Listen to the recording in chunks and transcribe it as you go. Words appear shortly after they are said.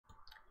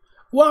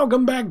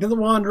Welcome back to The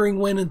Wandering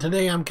Wind, and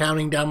today I'm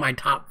counting down my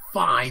top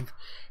 5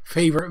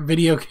 favorite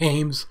video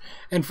games.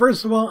 And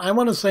first of all, I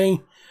want to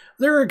say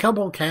there are a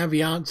couple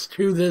caveats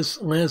to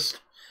this list.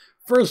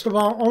 First of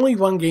all, only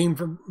one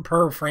game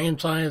per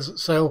franchise,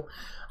 so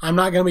I'm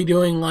not going to be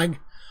doing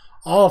like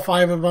all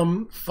 5 of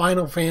them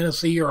Final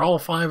Fantasy or all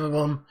 5 of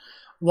them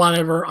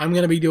whatever. I'm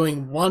going to be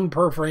doing one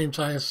per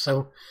franchise,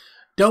 so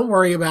don't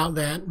worry about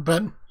that.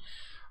 But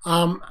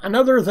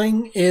another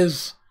thing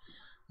is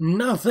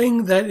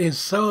nothing that is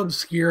so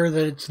obscure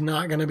that it's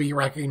not going to be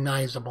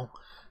recognizable.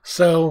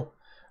 So,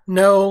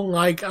 no,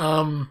 like,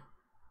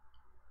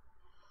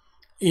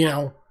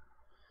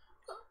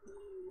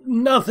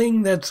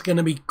 nothing that's going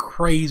to be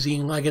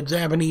crazy, like a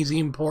Japanese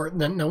import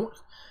that no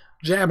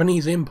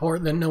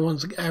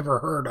one's ever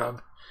heard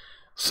of.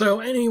 So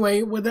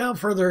anyway, without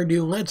further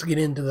ado, let's get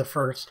into the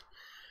first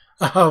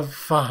of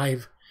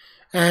 5.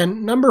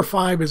 And number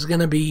 5 is going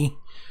to be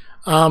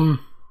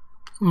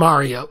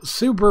Mario.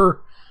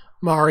 Super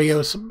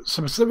Mario,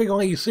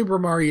 specifically Super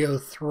Mario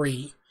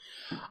 3.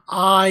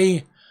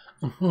 I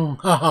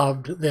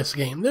loved this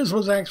game. This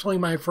was actually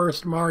my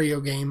first Mario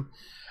game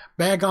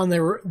back on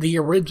the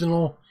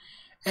original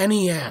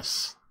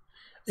NES.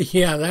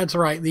 Yeah, that's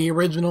right, the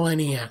original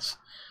NES.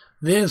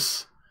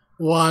 This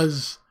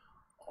was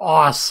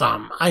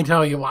awesome. I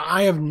tell you what,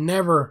 I have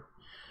never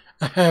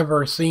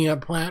ever seen a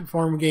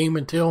platform game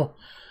until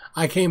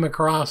I came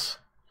across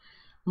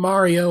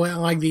Mario at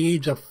like the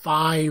age of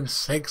 5,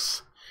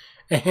 6.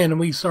 And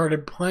we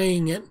started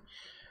playing it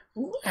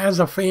as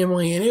a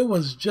family, and it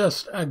was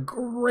just a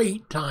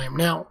great time.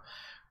 Now,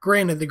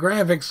 granted, the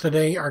graphics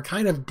today are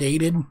kind of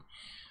dated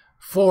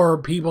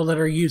for people that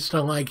are used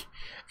to like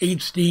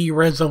HD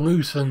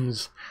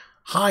resolutions,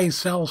 high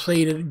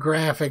cel-shaded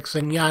graphics,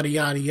 and yada,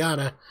 yada,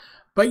 yada.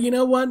 But you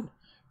know what?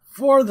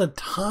 For the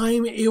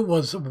time, it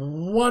was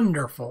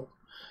wonderful,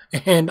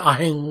 and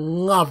I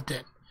loved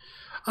it.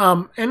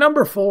 And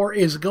number 4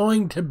 is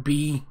going to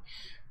be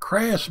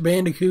Crash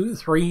Bandicoot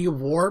 3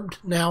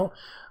 Warped. Now,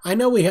 I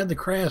know we had the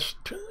Crash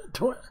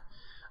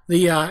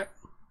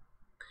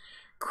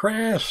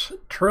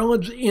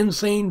Trilogy,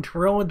 Insane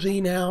Trilogy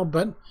now,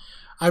 but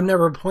I've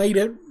never played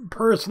it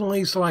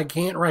personally, so I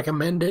can't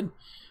recommend it.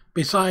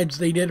 Besides,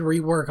 they did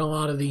rework a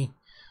lot of the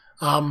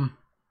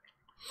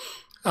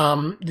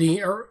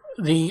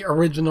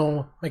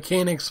original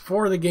mechanics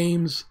for the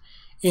games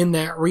in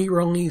that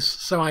re-release,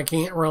 so I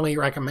can't really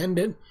recommend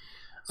it.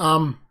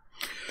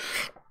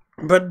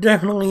 But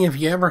definitely, if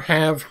you ever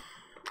have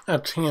a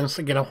chance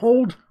to get a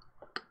hold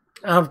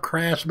of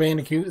Crash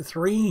Bandicoot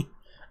 3,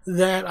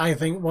 that I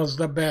think was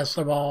the best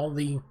of all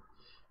the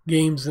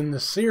games in the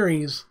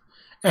series,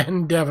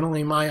 and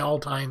definitely my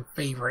all-time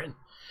favorite.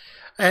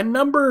 And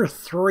number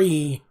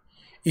 3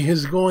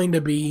 is going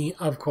to be,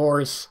 of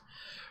course,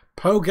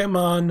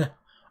 Pokemon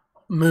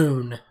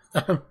Moon.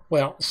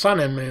 Well, Sun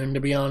and Moon,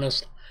 to be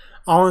honest.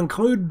 I'll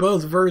include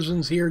both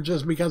versions here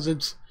just because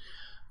it's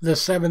the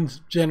 7th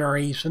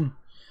generation.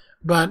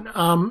 But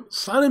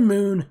Sun and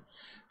Moon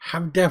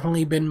have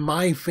definitely been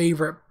my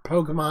favorite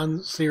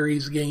Pokemon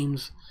series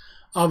games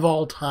of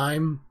all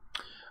time.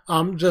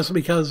 Just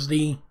because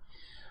the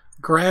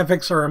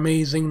graphics are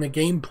amazing, the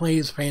gameplay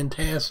is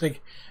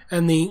fantastic,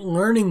 and the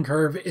learning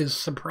curve is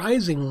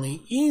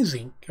surprisingly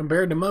easy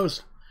compared to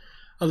most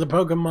of the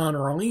Pokemon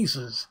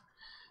releases.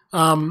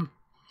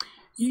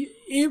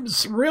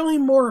 It's really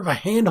more of a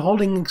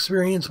hand-holding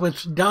experience,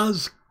 which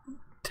does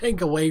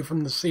take away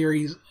from the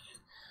series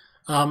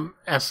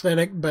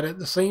aesthetic, but at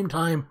the same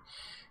time,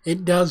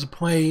 it does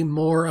play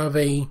more of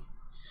a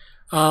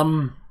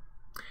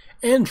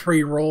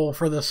entry role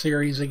for the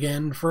series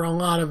again for a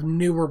lot of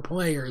newer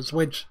players,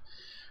 which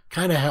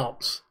kind of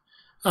helps.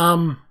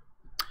 And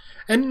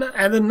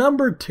at the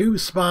number 2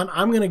 spot,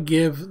 I'm going to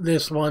give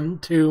this one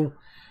to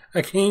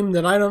a game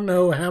that I don't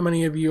know how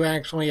many of you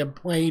actually have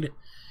played,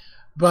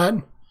 but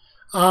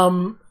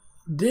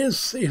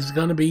this is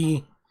going to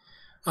be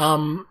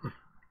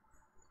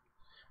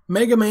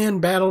Mega Man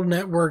Battle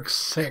Network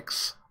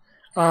 6.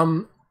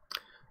 The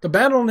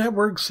Battle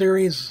Network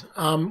series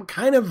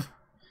kind of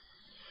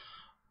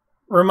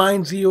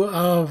reminds you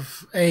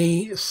of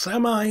a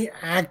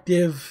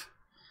semi-active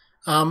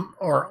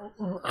or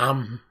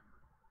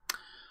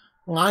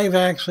live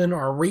action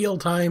or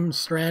real-time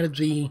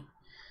strategy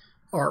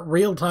or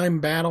real-time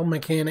battle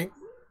mechanic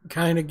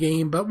kind of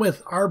game, but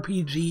with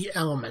RPG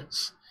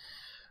elements.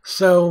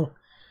 So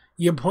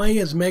you play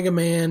as Mega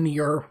Man,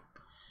 you're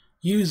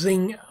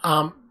using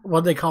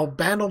what they call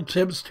battle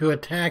chips to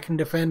attack and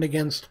defend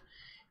against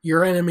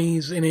your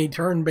enemies in a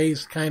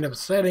turn-based kind of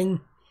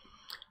setting.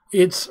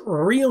 It's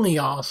really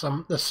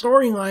awesome. The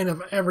storyline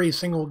of every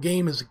single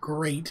game is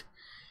great,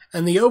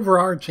 and the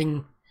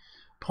overarching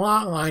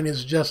plotline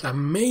is just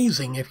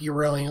amazing if you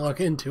really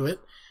look into it.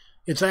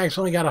 It's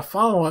actually got a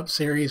follow-up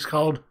series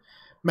called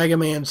Mega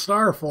Man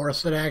Star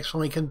Force that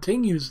actually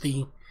continues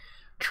the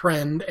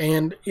trend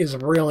and is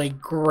really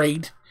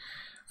great.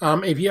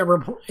 If you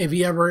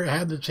ever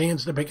had the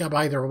chance to pick up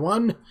either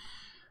one,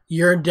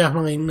 you're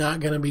definitely not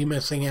going to be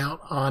missing out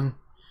on.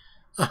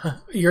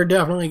 You're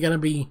definitely going to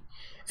be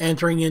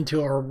entering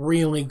into a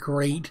really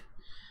great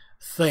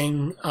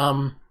thing.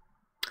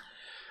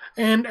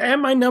 And at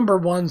my number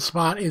one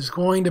spot is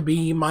going to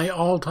be my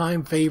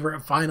all-time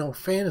favorite Final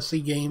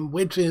Fantasy game,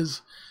 which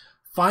is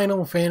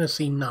Final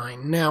Fantasy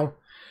IX. Now,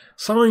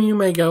 some of you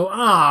may go,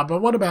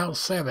 but what about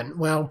 7?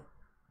 Well,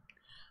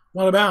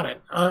 what about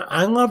it?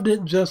 I loved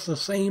it just the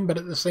same, but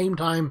at the same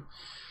time,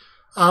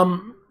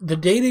 the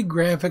dated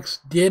graphics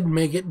did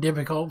make it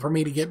difficult for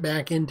me to get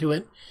back into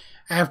it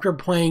after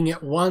playing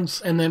it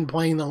once and then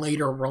playing the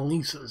later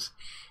releases.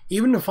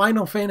 Even the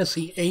Final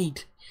Fantasy VIII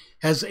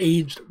has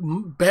aged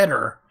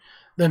better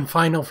than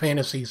Final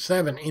Fantasy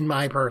VII, in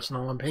my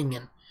personal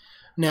opinion.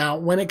 Now,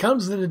 when it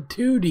comes to the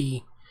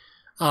 2D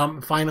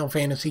Final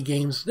Fantasy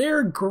games,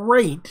 they're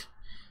great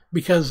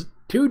because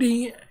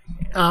 2D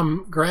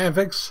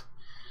graphics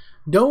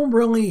don't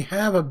really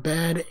have a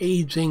bad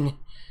aging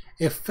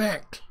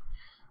effect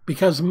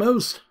because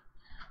most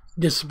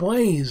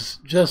displays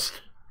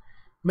just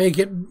make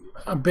it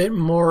a bit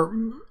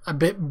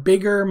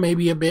bigger,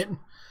 maybe a bit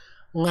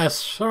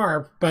less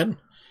sharp, but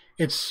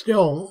it's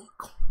still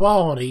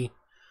quality.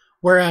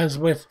 Whereas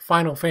with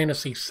Final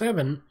Fantasy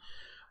VII,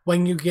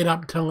 when you get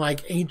up to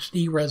like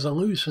HD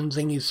resolutions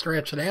and you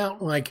stretch it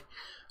out like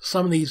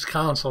some of these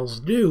consoles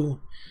do,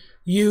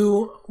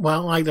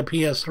 like the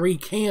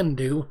PS3 can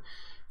do,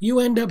 you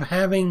end up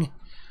having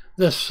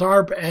the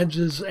sharp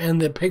edges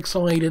and the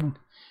pixelated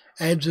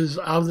edges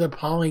of the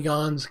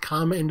polygons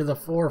come into the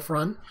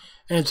forefront,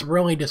 and it's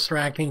really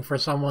distracting for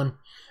someone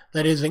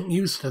that isn't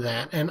used to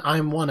that, and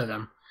I'm one of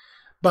them.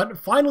 But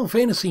Final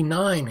Fantasy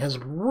IX has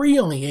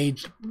really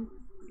aged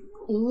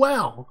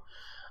well.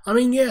 I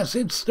mean, yes,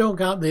 it's still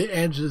got the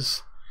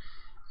edges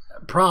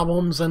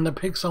problems and the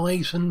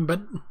pixelation,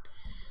 but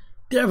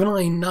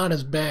definitely not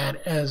as bad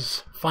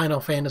as Final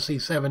Fantasy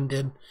VII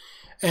did.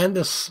 And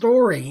the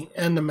story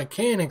and the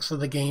mechanics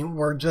of the game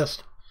were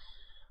just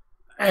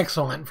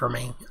excellent for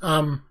me.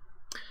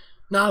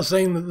 Not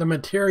saying that the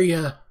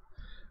materia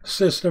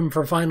system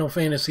for Final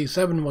Fantasy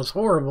VII was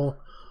horrible,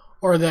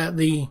 or that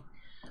the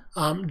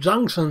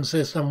junction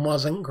system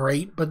wasn't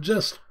great, but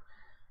just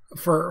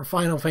for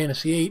Final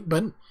Fantasy VIII,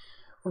 but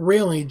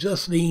really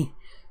just the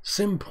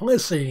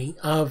simplicity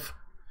of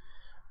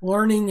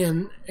learning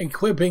and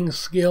equipping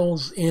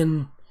skills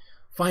in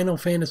Final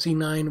Fantasy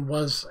IX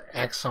was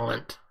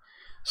excellent.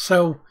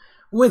 So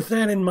with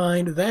that in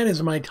mind, that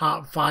is my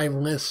top 5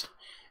 list.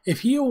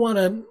 If you want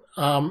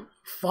to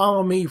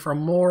follow me for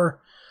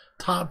more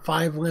top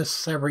 5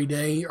 lists every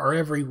day or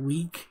every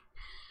week,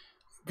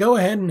 go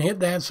ahead and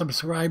hit that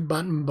subscribe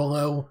button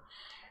below.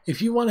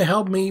 If you want to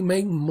help me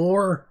make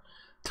more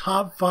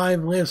top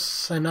 5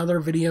 lists and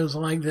other videos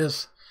like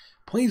this,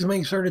 please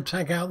make sure to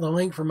check out the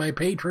link for my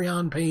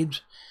Patreon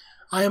page.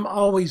 I am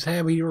always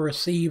happy to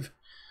receive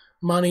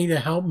money to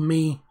help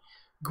me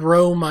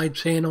grow my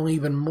channel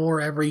even more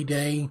every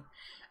day.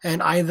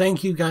 And I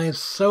thank you guys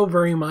so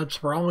very much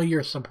for all of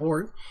your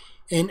support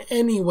in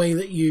any way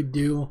that you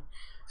do.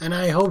 And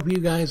I hope you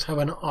guys have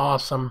an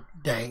awesome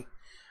day.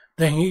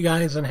 Thank you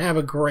guys and have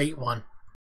a great one.